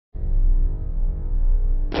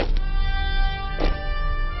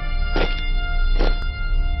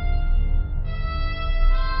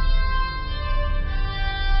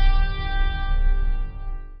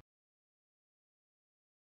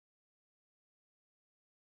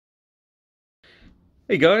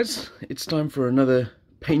Hey guys, it's time for another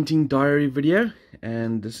painting diary video,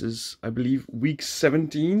 and this is, I believe, week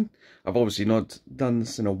 17. I've obviously not done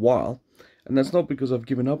this in a while, and that's not because I've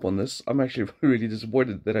given up on this. I'm actually really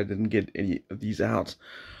disappointed that I didn't get any of these out.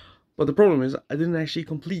 But the problem is I didn't actually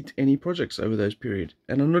complete any projects over those period,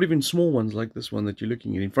 and I'm not even small ones like this one that you're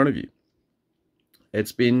looking at in front of you.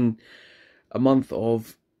 It's been a month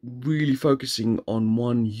of really focusing on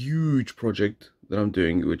one huge project that I'm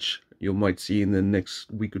doing, which you might see in the next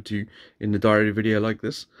week or two in the diary video like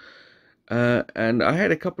this. And I had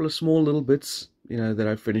a couple of small little bits, that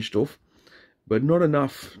I finished off, but not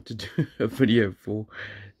enough to do a video for,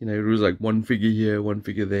 it was like one figure here, one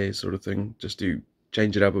figure there sort of thing, just to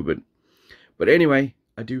change it up a bit. But anyway,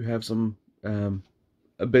 I do have some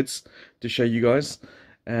bits to show you guys,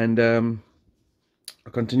 and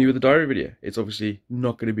I'll continue with the diary video. It's obviously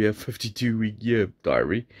not going to be a 52-week year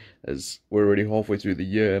diary, as we're already halfway through the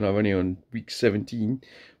year and I'm only on week 17,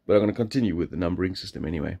 but I'm going to continue with the numbering system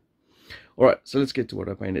anyway. Alright, so let's get to what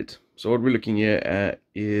I painted. So what we're looking here at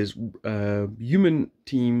is a human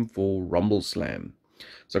team for Rumble Slam.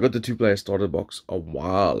 So I got the 2-player starter box a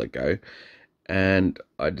while ago, and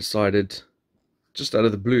I decided, just out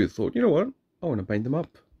of the blue, thought, you know what, I want to paint them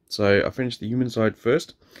up. So I finished the human side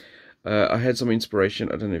first. I had some inspiration.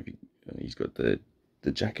 I don't know if he's got the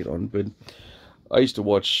jacket on, but I used to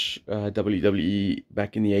watch WWE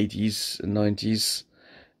back in the 80s and 90s,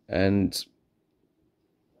 and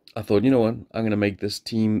I thought, you know what, I'm going to make this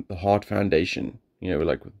team the Hart Foundation,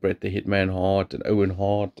 like with Bret the Hitman Hart and Owen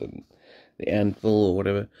Hart and the Anvil or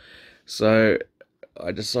whatever. So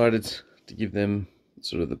I decided to give them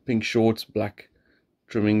sort of the pink shorts, black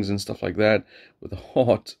trimmings and stuff like that, with a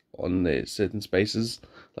heart on their certain spaces.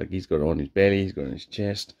 Like he's got it on his belly, he's got it on his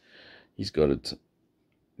chest, he's got it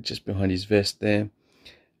just behind his vest there,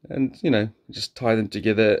 and just tie them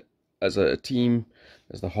together as a team,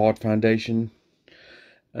 as the Hart Foundation.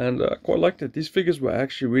 And I quite liked it. These figures were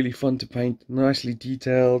actually really fun to paint, nicely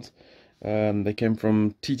detailed. They came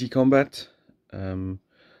from TT Combat.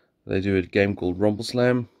 They do a game called Rumble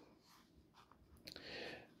Slam,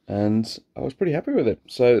 and I was pretty happy with it.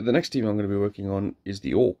 So the next team I'm going to be working on is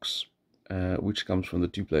the Orcs, which comes from the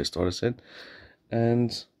 2-player starter set,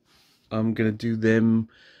 and I'm going to do them,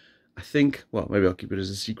 I think, well, maybe I'll keep it as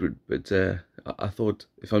a secret, but I thought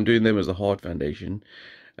if I'm doing them as the Hart Foundation,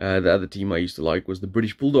 the other team I used to like was the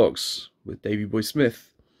British Bulldogs with Davy Boy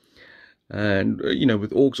Smith. And,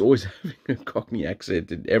 with Orcs always having a Cockney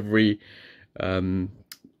accent in every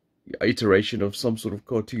iteration of some sort of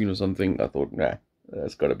cartoon or something, I thought, nah,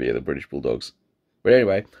 that's got to be the British Bulldogs. But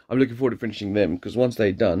anyway, I'm looking forward to finishing them, because once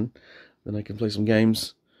they're done, then I can play some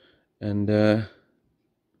games and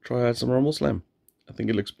try out some Rumble Slam. I think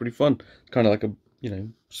it looks pretty fun. Kind of like a,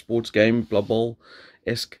 sports game, Blood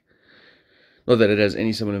Bowl-esque. Not that it has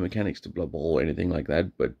any similar mechanics to Blood Bowl or anything like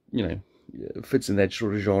that, but, it fits in that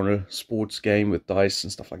sort of genre, sports game with dice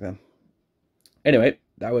and stuff like that. Anyway,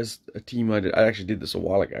 that was a team I did. I actually did this a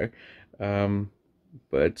while ago,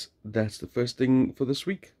 but that's the first thing for this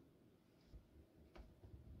week.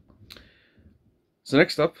 So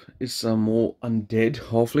next up is some more undead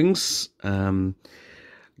halflings.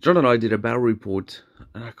 John and I did a battle report,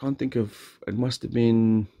 and I can't think of, it must have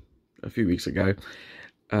been a few weeks ago,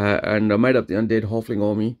 and I made up the undead halfling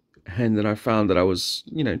army, and then I found that I was,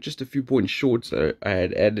 just a few points short, so I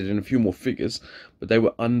had added in a few more figures, but they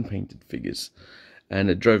were unpainted figures, and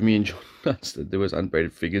it drove me and John nuts that there was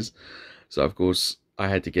unpainted figures. So of course I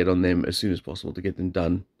had to get on them as soon as possible to get them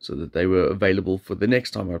done, so that they were available for the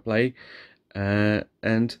next time I play.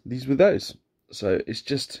 And these were those. So it's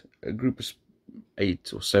just a group of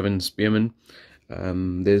 8 or 7 spearmen.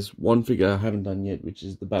 There's one figure I haven't done yet, which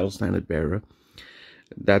is the battle standard bearer.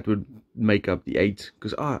 That would make up the 8,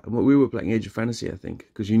 because we were playing Age of Fantasy, I think,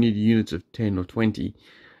 because you need units of 10 or 20,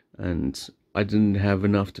 and I didn't have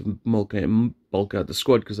enough to bulk out the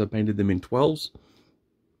squad, because I painted them in 12s.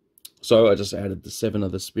 So I just added the 7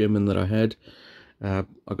 other spearmen that I had. I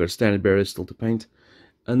got a standard bearer still to paint.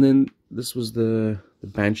 And then this was the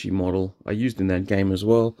Banshee model I used in that game as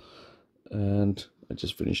well. And I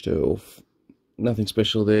just finished her off. Nothing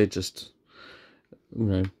special there, just,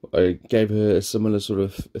 I gave her a similar sort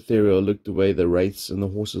of ethereal look, the way the wraiths and the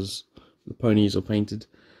horses, the ponies are painted.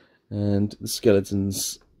 And the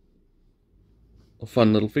skeletons are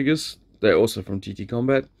fun little figures. They're also from TT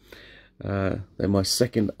Combat. They're my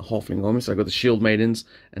second halfling army. So I got the shield maidens,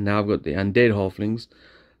 and now I've got the undead halflings.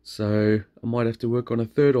 So I might have to work on a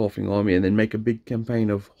third halfling army and then make a big campaign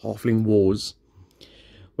of halfling wars.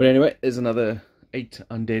 But anyway, there's another 8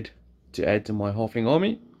 undead to add to my halfling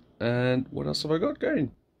army. And what else have I got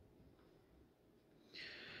going?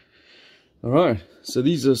 Alright, so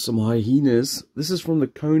these are some hyenas. This is from the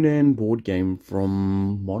Conan board game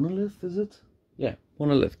from Monolith, is it? Yeah,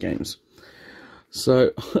 Monolith Games.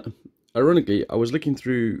 So, ironically, I was looking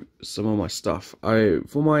through some of my stuff.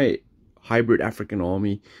 For my hybrid African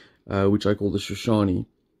army, which I call the Shoshani,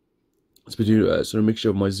 it's between a sort of mixture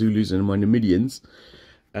of my Zulus and my Numidians,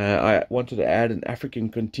 I wanted to add an African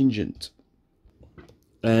contingent.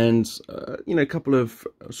 And, you know, a couple of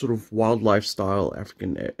sort of wildlife style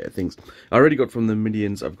African things. I already got from the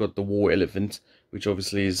Numidians, I've got the war elephant, which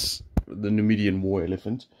obviously is the Numidian war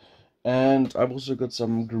elephant. And I've also got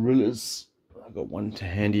some gorillas. I've got one to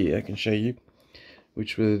handy I can show you,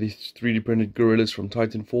 which were these 3D printed gorillas from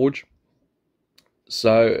Titan Forge.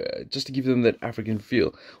 So, just to give them that African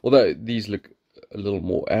feel. Although these look a little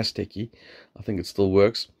more Aztec-y, I think it still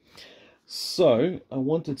works. So, I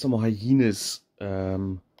wanted some hyenas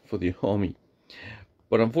for the army,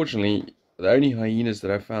 but unfortunately the only hyenas that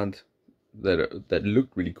I found that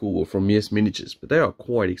looked really cool were from Yes Miniatures, but they are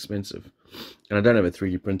quite expensive and I don't have a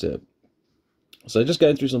 3D printer. So just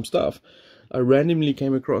going through some stuff, I randomly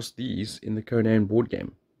came across these in the Conan board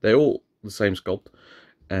game. They're all the same sculpt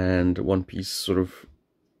and one piece sort of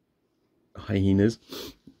hyenas,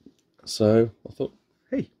 so I thought,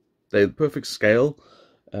 hey, they're the perfect scale,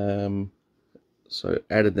 so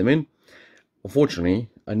added them in. Unfortunately,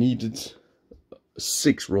 I needed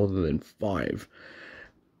 6 rather than 5,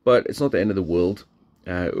 but it's not the end of the world,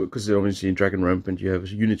 because obviously in Dragon Rampant you have a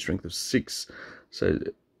unit strength of 6, so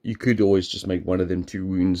you could always just make one of them 2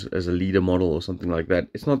 wounds as a leader model or something like that.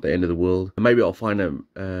 It's not the end of the world. Maybe I'll find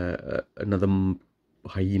another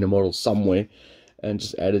hyena model somewhere and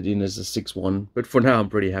just add it in as a 6-1, but for now I'm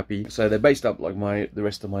pretty happy. So they're based up like the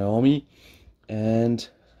rest of my army, and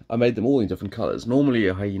I made them all in different colors. Normally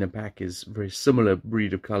a hyena pack is very similar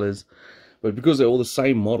breed of colors, but because they're all the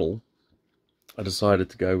same model, I decided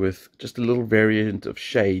to go with just a little variant of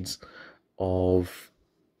shades of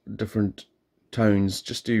different tones,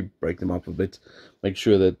 just to break them up a bit, make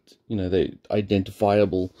sure that, you know, they're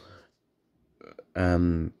identifiable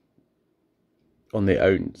on their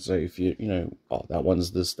own. So if you know, oh, that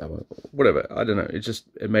one's this, that one, whatever, I don't know,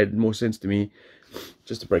 it made more sense to me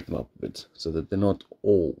just to break them up a bit, so that they're not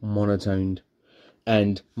all monotoned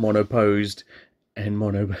and monoposed and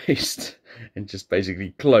mono-based and just basically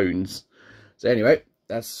clones. So anyway,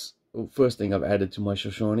 that's the first thing I've added to my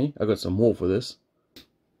Shoshani. I got some more for this.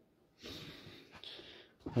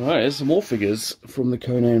 Alright, there's some more figures from the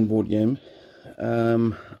Conan board game.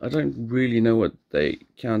 I don't really know what they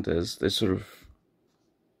count as. They're sort of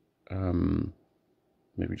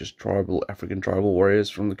maybe just African tribal warriors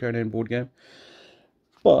from the Conan board game.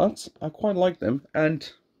 But I quite like them, and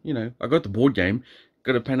you know, I got the board game,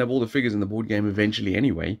 got to paint up all the figures in the board game eventually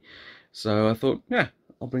anyway. So I thought, yeah,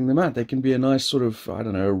 I'll bring them out. They can be a nice sort of, I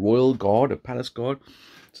don't know, a royal guard, a palace guard.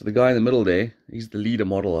 So the guy in the middle there, he's the leader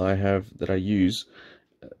model I have that I use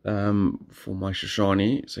for my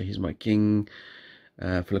Shoshani. So he's my king,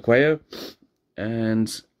 Philoqueo,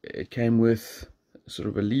 and it came with sort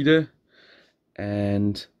of a leader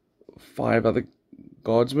and 5 other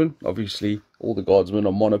guardsmen. Obviously all the guardsmen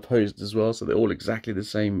are monoposed as well, so they're all exactly the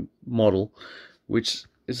same model, which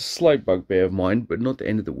is a slight bugbear of mine, but not the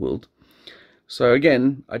end of the world. So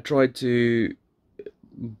again, I tried to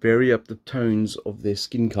vary up the tones of their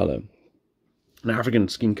skin color. An African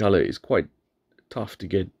skin color is quite tough to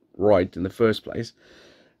get right in the first place.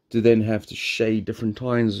 To then have to shade different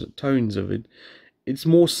tones of it, it's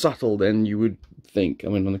more subtle than you would think. I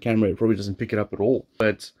mean, on the camera it probably doesn't pick it up at all,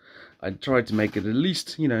 but I tried to make it at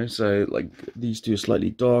least, you know, so like these two are slightly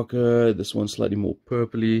darker, this one's slightly more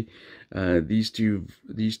purpley, these two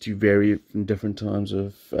vary in different times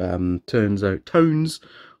of tones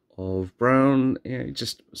of brown, yeah,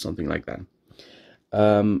 just something like that.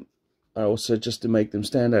 I also, just to make them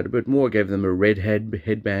stand out a bit more, gave them a red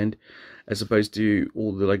headband, as opposed to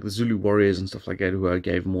all the like the Zulu warriors and stuff like that, who I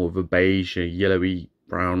gave more of a beige, yellowy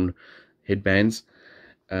brown headbands.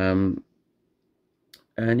 And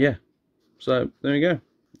yeah, so there you go.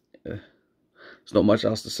 There's not much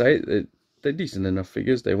else to say. They're decent enough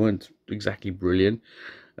figures. They weren't exactly brilliant,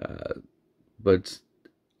 but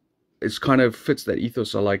it's kind of fits that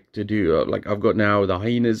ethos I like to do. Like I've got now the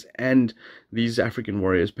hyenas and these African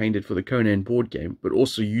warriors painted for the Conan board game, but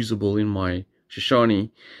also usable in my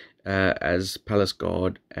Shoshani as palace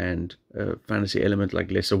guard and fantasy element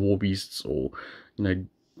like lesser war beasts, or you know,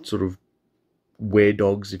 sort of were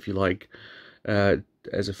dogs if you like,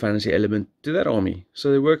 as a fantasy element to that army.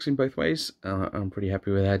 So it works in both ways. I'm pretty happy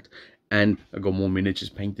with that, and I got more miniatures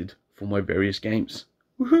painted for my various games.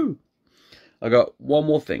 Woohoo! I got one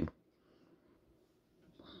more thing.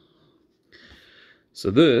 So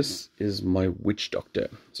this is my witch doctor.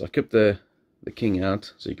 So I kept the king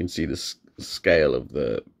out so you can see the scale of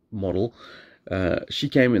the model. She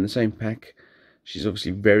came in the same pack. She's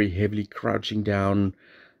obviously very heavily crouching down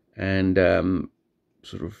and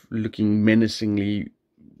sort of looking menacingly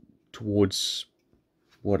towards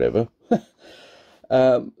whatever.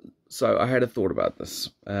 So I had a thought about this.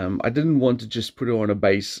 I didn't want to just put her on a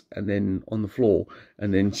base and then on the floor,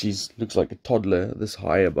 and then looks like a toddler this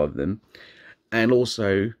high above them. And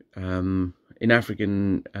also, in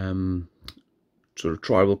African sort of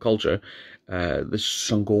tribal culture, the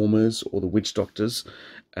Sangomas, or the witch doctors,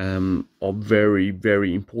 are very,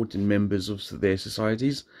 very important members of their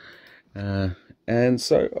societies. And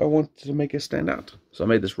so I wanted to make her stand out. So I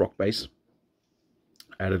made this rock base,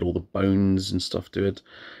 added all the bones and stuff to it,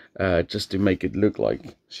 just to make it look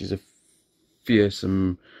like she's a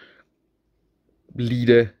fearsome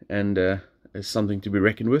leader and is something to be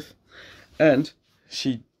reckoned with. And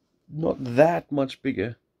she's not that much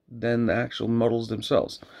bigger than the actual models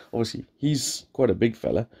themselves. Obviously, he's quite a big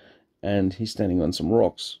fella, and he's standing on some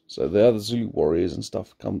rocks. So the other Zulu warriors and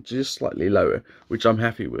stuff come just slightly lower, which I'm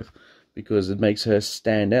happy with, because it makes her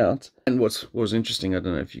stand out. And what was interesting, I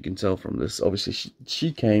don't know if you can tell from this, obviously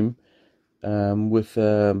she came with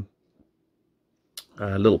a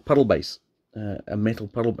little puddle base, a metal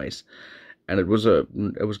puddle base, and it was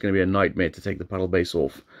going to be a nightmare to take the puddle base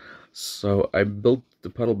off. So I built the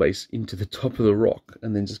puddle base into the top of the rock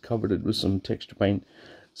and then just covered it with some texture paint,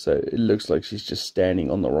 so it looks like she's just standing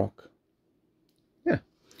on the rock. Yeah,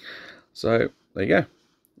 so there you go.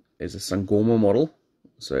 There's a Sangoma model,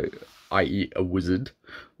 so i.e. a wizard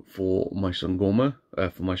for my Sangoma,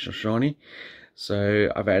 for my Shoshani. So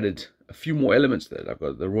I've added a few more elements to it. I've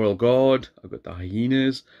got the Royal Guard, I've got the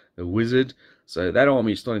hyenas, the wizard. So that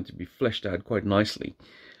army is starting to be fleshed out quite nicely.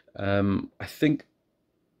 I think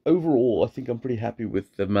overall, I think I'm pretty happy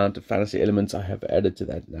with the amount of fantasy elements I have added to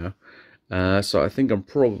that now. So I think I'm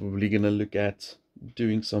probably going to look at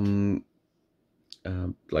doing some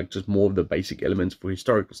like just more of the basic elements for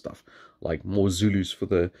historical stuff, like more Zulus for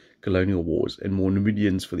the colonial wars and more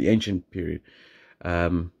Numidians for the ancient period,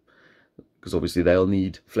 because obviously they'll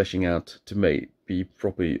need fleshing out to be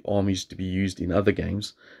proper armies to be used in other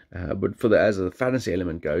games. But for as a fantasy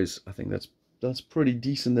element goes, I think that's pretty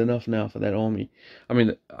decent enough now for that army. I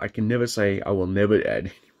mean, I can never say I will never add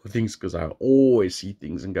any more things, because I always see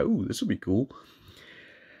things and go, ooh, this would be cool.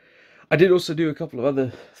 I did also do a couple of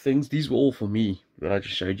other things. These were all for me that I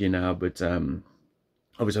just showed you now, but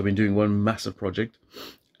obviously I've been doing one massive project,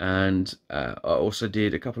 and I also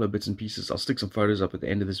did a couple of bits and pieces. I'll stick some photos up at the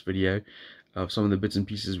end of this video of some of the bits and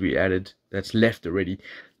pieces we added that's left already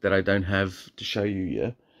that I don't have to show you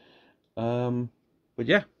yet. But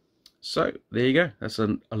yeah, so there you go. That's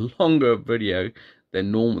a longer video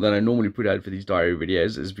than I normally put out for these diary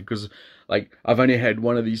videos, is because like I've only had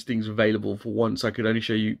one of these things available for once. I could only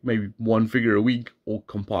show you maybe one figure a week or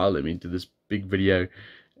compile them into this big video,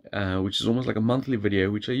 which is almost like a monthly video,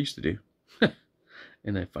 which I used to do.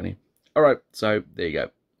 Isn't that funny? Alright, so there you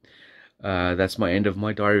go. That's my end of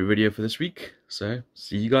my diary video for this week. So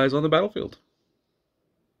see you guys on the battlefield.